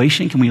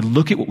situation? Can we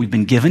look at what we've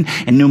been given?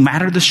 And no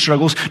matter the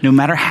struggles, no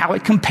matter how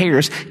it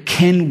compares,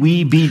 can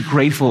we be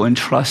grateful and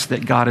trust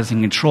that God is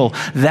in control?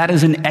 That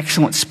is an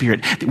excellent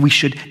spirit that we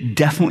should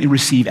definitely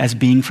receive as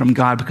being from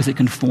God because it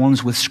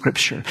conforms with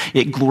Scripture.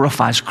 It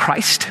glorifies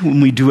Christ when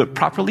we do it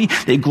properly.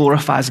 It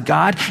glorifies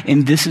God,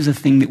 and this is a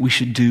thing that we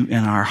should do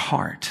in our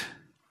heart.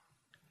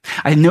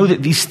 I know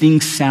that these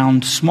things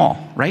sound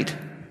small, right?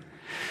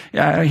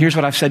 Here's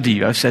what I've said to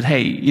you. I've said,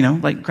 hey,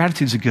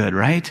 gratitude's good,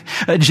 right?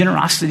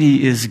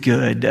 Generosity is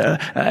good.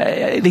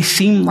 They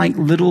seem like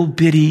little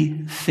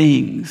bitty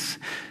things.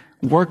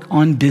 Work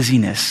on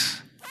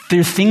busyness.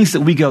 They're things that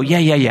we go,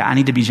 yeah, I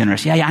need to be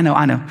generous. Yeah, I know.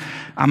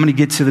 I'm going to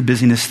get to the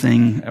busyness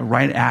thing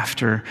right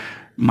after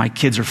my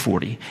kids are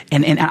 40.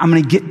 And I'm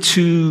going to get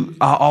to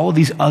all of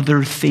these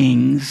other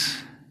things.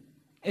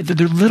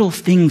 They're little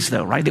things,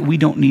 though, right, that we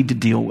don't need to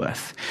deal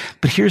with.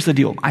 But here's the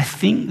deal. I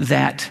think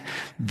that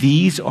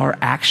these are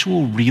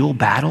actual real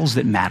battles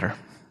that matter.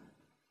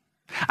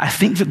 I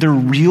think that they're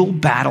real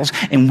battles,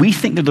 and we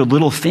think that they're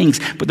little things,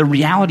 but the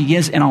reality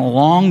is, in a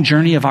long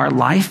journey of our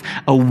life,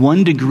 a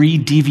 1 degree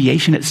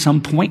deviation at some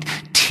point,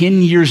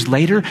 10 years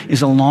later,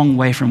 is a long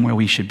way from where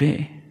we should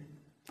be.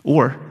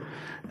 Or,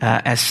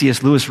 as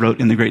C.S. Lewis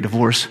wrote in The Great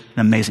Divorce, an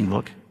amazing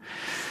book,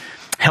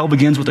 hell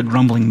begins with a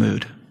grumbling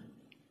mood.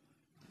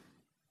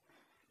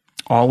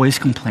 Always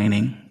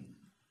complaining,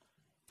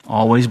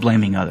 always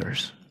blaming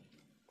others.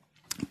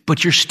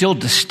 But you're still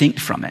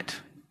distinct from it.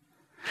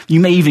 You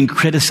may even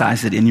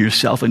criticize it in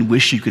yourself and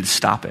wish you could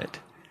stop it.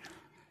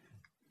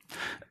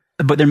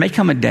 But there may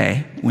come a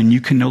day when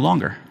you can no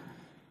longer.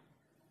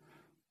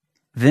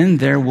 Then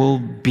there will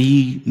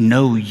be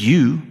no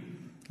you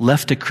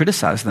left to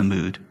criticize the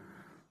mood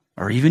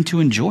or even to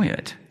enjoy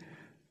it.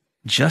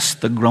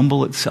 just the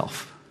grumble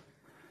itself,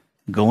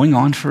 going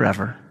on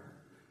forever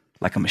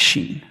like a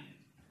machine.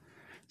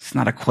 It's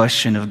not a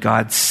question of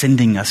God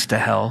sending us to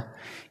hell.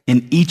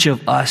 In each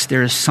of us,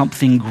 there is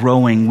something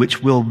growing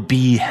which will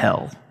be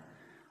hell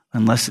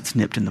unless it's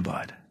nipped in the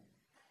bud.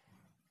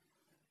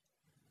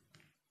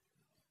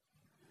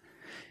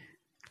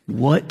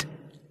 What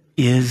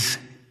is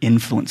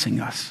influencing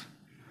us?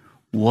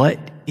 What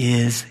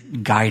is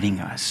guiding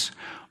us?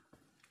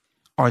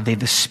 Are they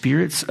the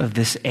spirits of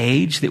this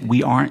age that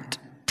we aren't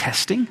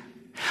testing,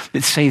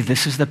 that say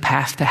this is the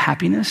path to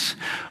happiness?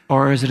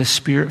 Or is it a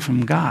spirit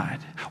from God?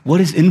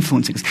 What is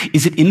influencing us?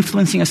 Is it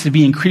influencing us to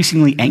be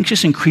increasingly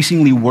anxious,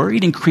 increasingly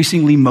worried,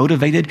 increasingly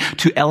motivated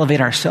to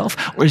elevate ourselves?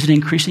 Or is it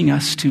increasing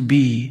us to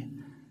be,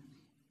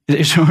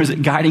 or is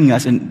it guiding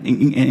us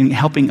and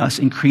helping us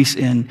increase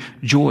in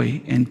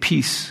joy and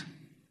peace,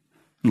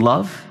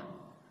 love,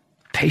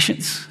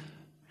 patience?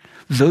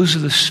 Those are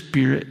the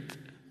spirit.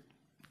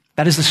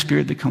 That is the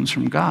spirit that comes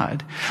from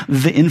God.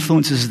 The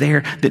influences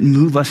there that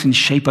move us and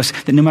shape us,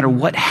 that no matter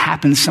what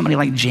happens, somebody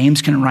like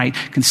James can write,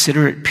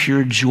 consider it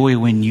pure joy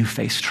when you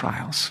face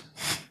trials.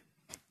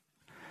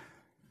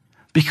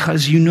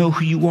 Because you know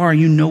who you are,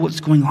 you know what's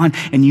going on,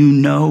 and you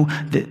know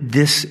that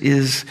this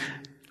is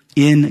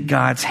in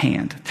God's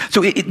hand.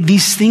 So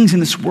these things in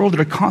this world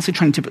that are constantly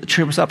trying to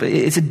trip us up,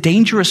 it's a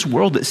dangerous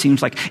world, it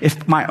seems like.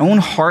 If my own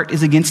heart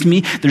is against me,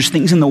 there's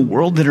things in the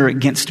world that are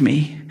against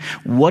me.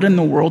 What in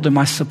the world am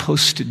I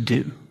supposed to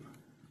do?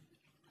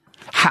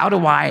 How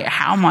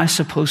am I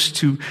supposed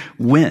to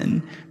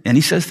win? And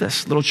he says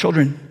this, little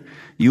children,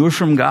 you are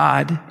from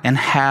God and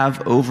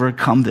have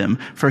overcome them,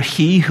 for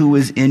he who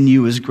is in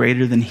you is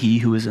greater than he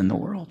who is in the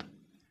world.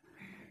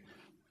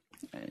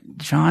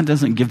 John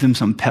doesn't give them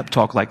some pep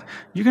talk like,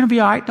 you're going to be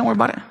all right, don't worry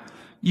about it.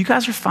 You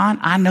guys are fine.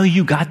 I know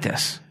you got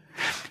this.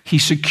 He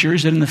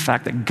secures it in the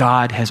fact that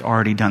God has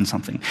already done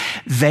something.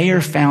 They are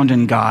found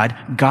in God.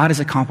 God has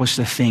accomplished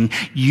a thing.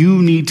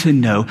 You need to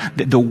know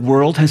that the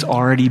world has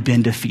already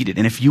been defeated.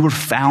 And if you were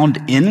found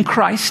in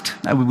Christ,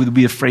 that would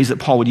be a phrase that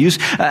Paul would use.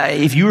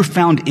 If you were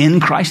found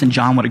in Christ, and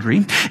John would agree,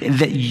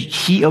 that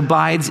he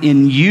abides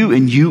in you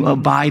and you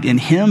abide in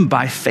him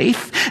by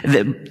faith,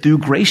 that through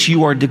grace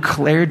you are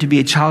declared to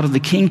be a child of the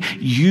King,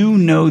 you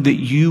know that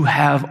you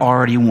have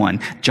already won.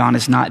 John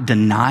is not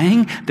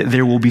denying that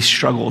there will be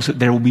struggles, that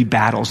there will be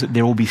battles, that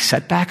there will be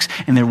setbacks,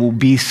 and there will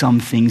be some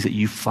things that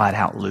you flat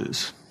out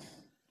lose.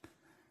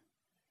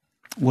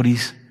 What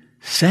he's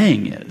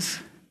saying is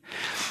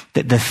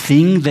that the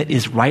thing that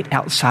is right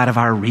outside of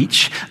our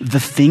reach, the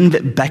thing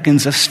that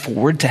beckons us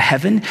forward to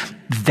heaven,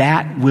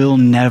 that will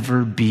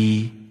never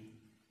be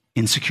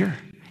insecure.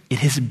 It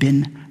has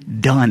been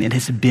done. It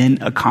has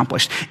been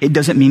accomplished. It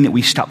doesn't mean that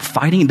we stop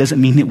fighting. It doesn't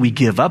mean that we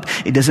give up.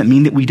 It doesn't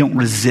mean that we don't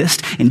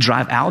resist and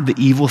drive out the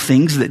evil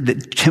things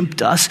that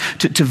tempt us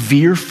to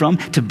veer from,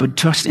 to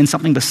trust in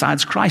something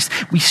besides Christ.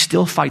 We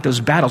still fight those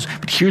battles.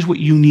 But here's what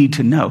you need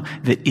to know,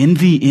 that in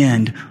the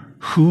end,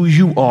 who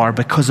you are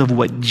because of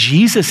what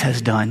Jesus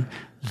has done,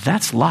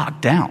 that's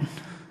locked down.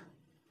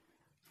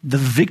 The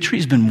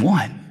victory's been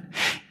won.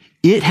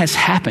 It has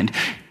happened.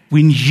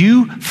 When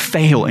you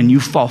fail and you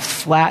fall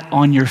flat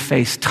on your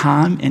face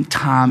time and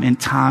time and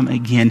time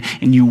again,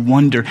 and you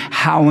wonder,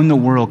 how in the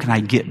world can I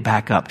get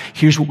back up?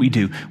 Here's what we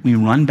do. We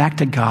run back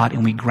to God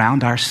and we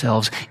ground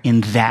ourselves in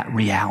that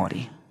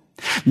reality.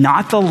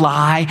 Not the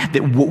lie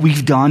that what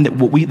we've done,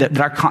 that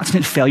our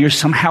constant failure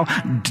somehow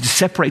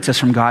separates us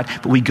from God,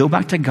 but we go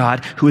back to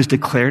God who has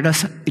declared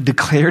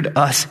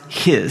us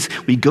his.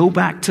 We go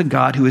back to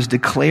God who has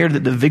declared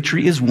that the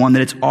victory is won,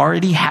 that it's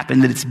already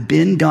happened, that it's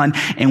been done,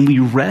 and we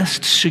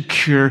rest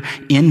secure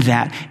in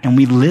that, and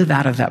we live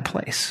out of that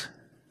place.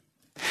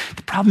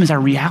 The problem is our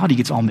reality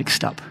gets all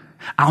mixed up.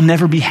 I'll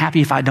never be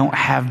happy if I don't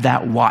have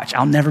that watch.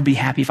 I'll never be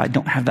happy if I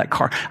don't have that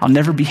car. I'll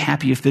never be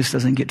happy if this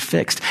doesn't get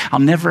fixed. I'll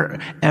never,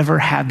 ever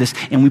have this.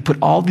 And we put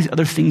all these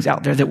other things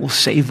out there that will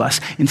save us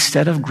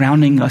instead of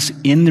grounding us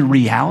in the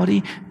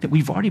reality that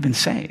we've already been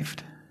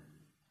saved.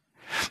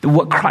 That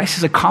what Christ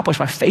has accomplished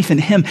by faith in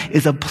him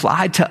is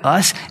applied to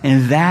us,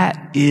 and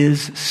that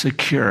is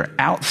secure.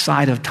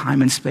 Outside of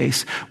time and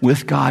space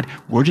with God,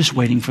 we're just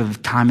waiting for the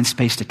time and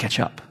space to catch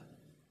up.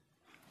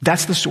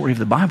 That's the story of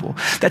the Bible.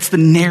 That's the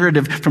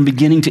narrative from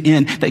beginning to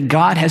end, that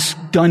God has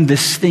done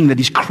this thing that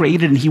he's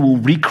created and he will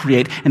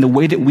recreate. And the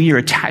way that we are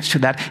attached to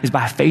that is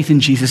by faith in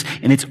Jesus.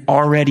 And it's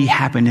already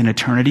happened in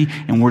eternity.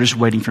 And we're just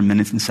waiting for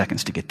minutes and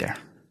seconds to get there.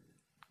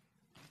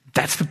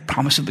 That's the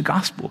promise of the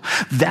gospel.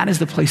 That is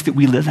the place that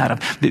we live out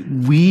of, that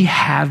we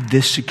have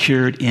this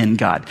secured in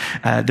God.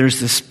 There's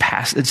this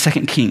passage,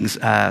 2 Kings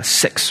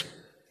 6.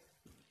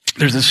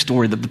 There's this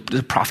story,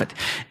 the prophet,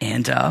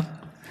 and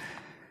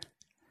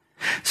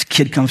this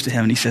kid comes to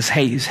him and he says,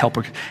 hey, his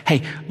helper,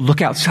 hey,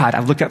 look outside.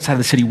 I've looked outside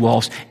the city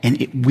walls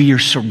and we are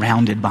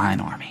surrounded by an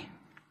army.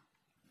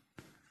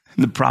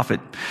 And the prophet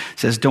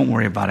says, don't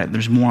worry about it.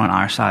 There's more on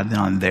our side than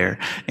on there.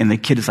 And the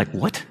kid is like,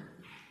 what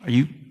are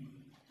you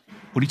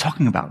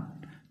talking about?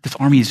 This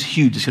army is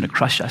huge. It's going to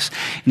crush us.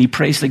 And he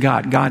prays to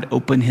God. God,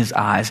 open his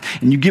eyes.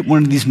 And you get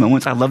one of these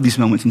moments. I love these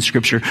moments in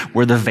scripture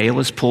where the veil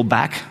is pulled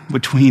back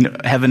between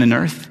heaven and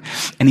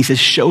earth. And he says,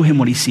 show him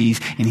what he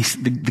sees. And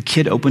the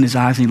kid opened his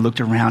eyes and he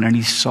looked around and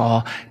he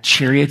saw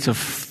chariots of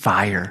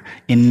fire,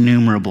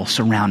 innumerable,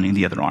 surrounding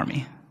the other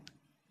army.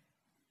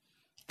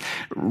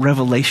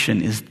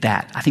 Revelation is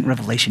that. I think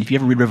Revelation, if you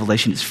ever read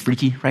Revelation, it's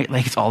freaky, right?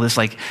 Like it's all this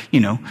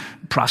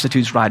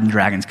prostitutes riding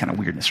dragons kind of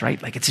weirdness,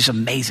 right? Like it's just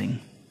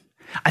amazing.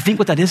 I think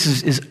what that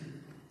is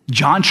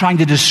John trying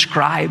to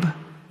describe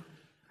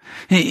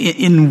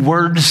in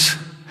words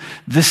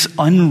this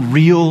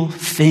unreal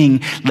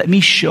thing. Let me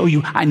show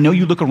you. I know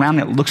you look around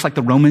and it looks like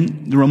the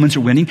Romans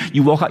are winning.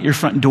 You walk out your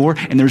front door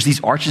and there's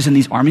these arches and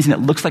these armies and it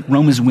looks like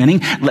Rome is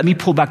winning. Let me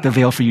pull back the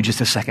veil for you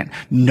just a second.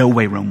 No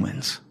way Rome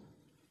wins.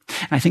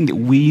 And I think that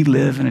we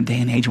live in a day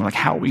and age where we're like,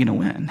 how are we going to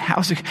win?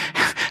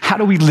 How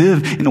do we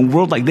live in a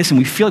world like this? And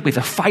we feel like we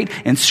have to fight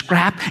and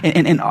scrap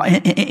and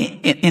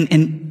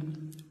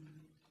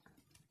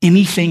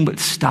anything but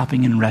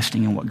stopping and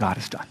resting in what God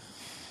has done.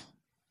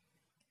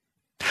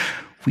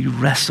 We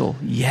wrestle,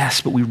 yes,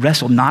 but we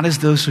wrestle not as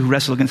those who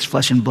wrestle against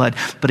flesh and blood,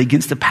 but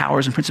against the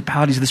powers and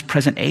principalities of this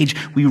present age.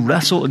 We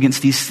wrestle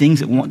against these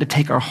things that want to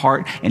take our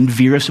heart and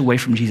veer us away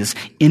from Jesus.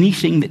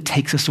 Anything that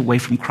takes us away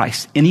from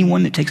Christ,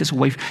 anyone that takes us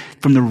away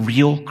from the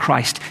real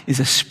Christ is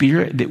a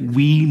spirit that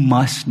we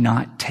must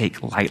not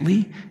take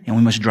lightly and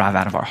we must drive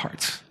out of our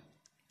hearts.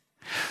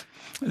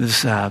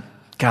 This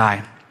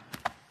guy,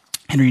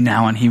 Henry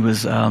Nouwen, he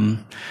was a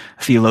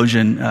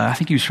theologian. I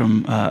think he was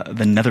from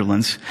the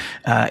Netherlands.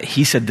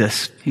 He said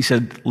this. He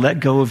said, let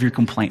go of your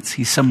complaints.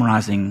 He's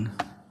summarizing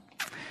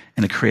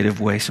in a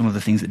creative way some of the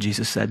things that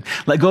Jesus said.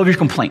 Let go of your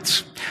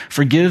complaints.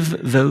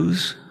 Forgive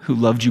those who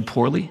loved you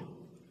poorly.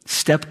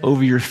 Step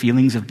over your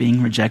feelings of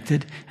being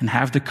rejected and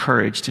have the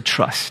courage to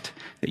trust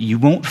that you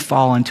won't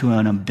fall into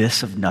an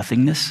abyss of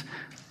nothingness,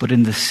 but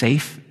in the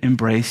safe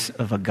embrace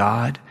of a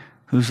God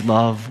whose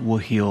love will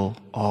heal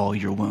all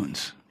your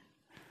wounds.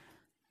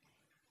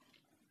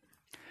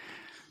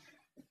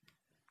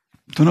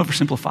 Don't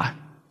oversimplify.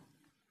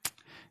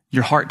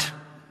 Your heart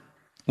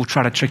will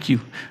try to trick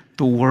you.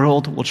 The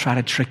world will try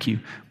to trick you,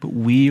 but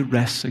we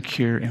rest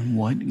secure in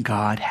what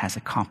God has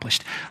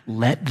accomplished.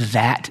 Let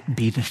that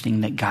be the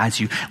thing that guides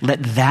you.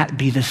 Let that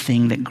be the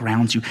thing that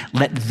grounds you.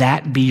 Let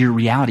that be your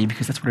reality,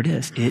 because that's what it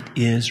is. It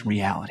is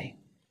reality.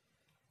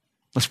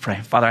 Let's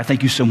pray. Father, I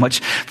thank you so much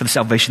for the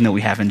salvation that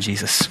we have in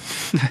Jesus.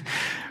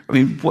 I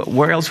mean,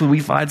 where else would we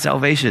find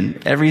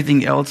salvation?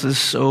 Everything else is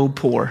so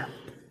poor.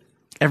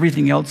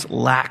 Everything else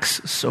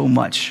lacks so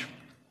much.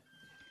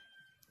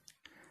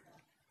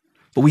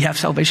 But we have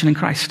salvation in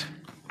Christ.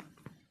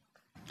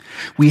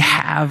 We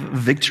have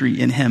victory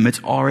in him.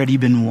 It's already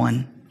been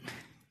won.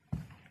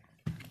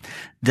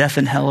 Death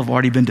and hell have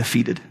already been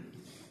defeated.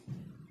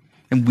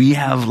 And we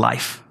have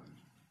life.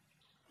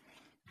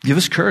 Give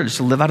us courage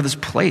to live out of this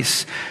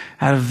place,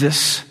 out of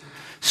this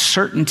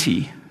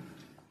certainty.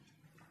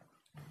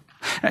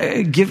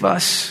 Give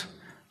us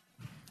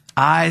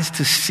eyes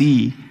to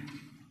see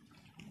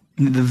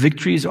the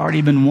victory has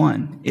already been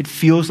won. It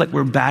feels like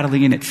we're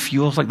battling and it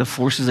feels like the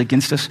forces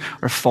against us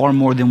are far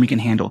more than we can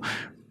handle.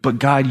 But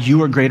God,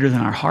 you are greater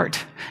than our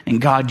heart. And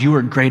God, you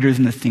are greater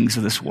than the things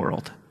of this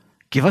world.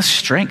 Give us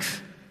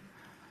strength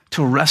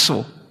to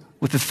wrestle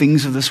with the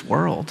things of this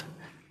world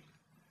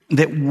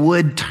that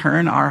would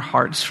turn our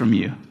hearts from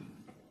you,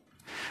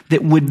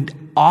 that would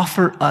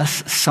offer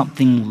us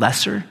something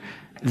lesser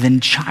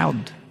than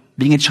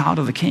being a child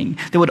of the King,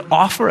 that would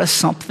offer us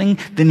something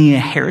than the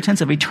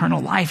inheritance of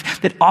eternal life,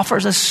 that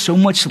offers us so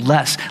much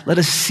less. Let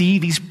us see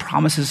these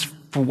promises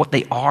for what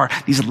they are,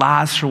 these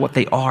lies for what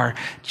they are,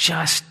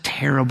 just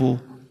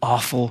terrible,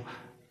 awful,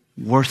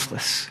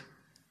 worthless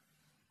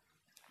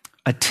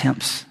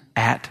attempts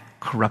at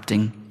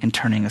corrupting and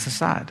turning us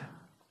aside.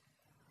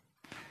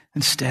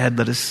 Instead,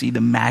 let us see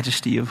the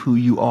majesty of who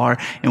you are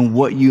and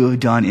what you have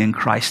done in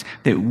Christ,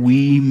 that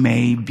we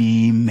may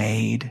be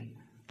made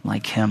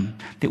like him,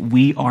 that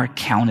we are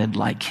counted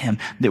like him,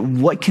 that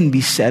what can be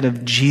said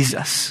of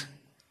Jesus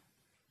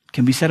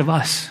can be said of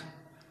us,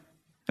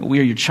 that we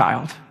are your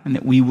child and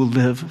that we will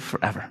live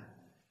forever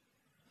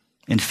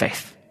in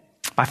faith,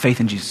 by faith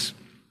in Jesus.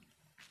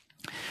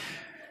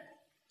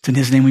 It's in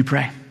his name we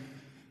pray.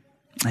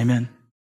 Amen.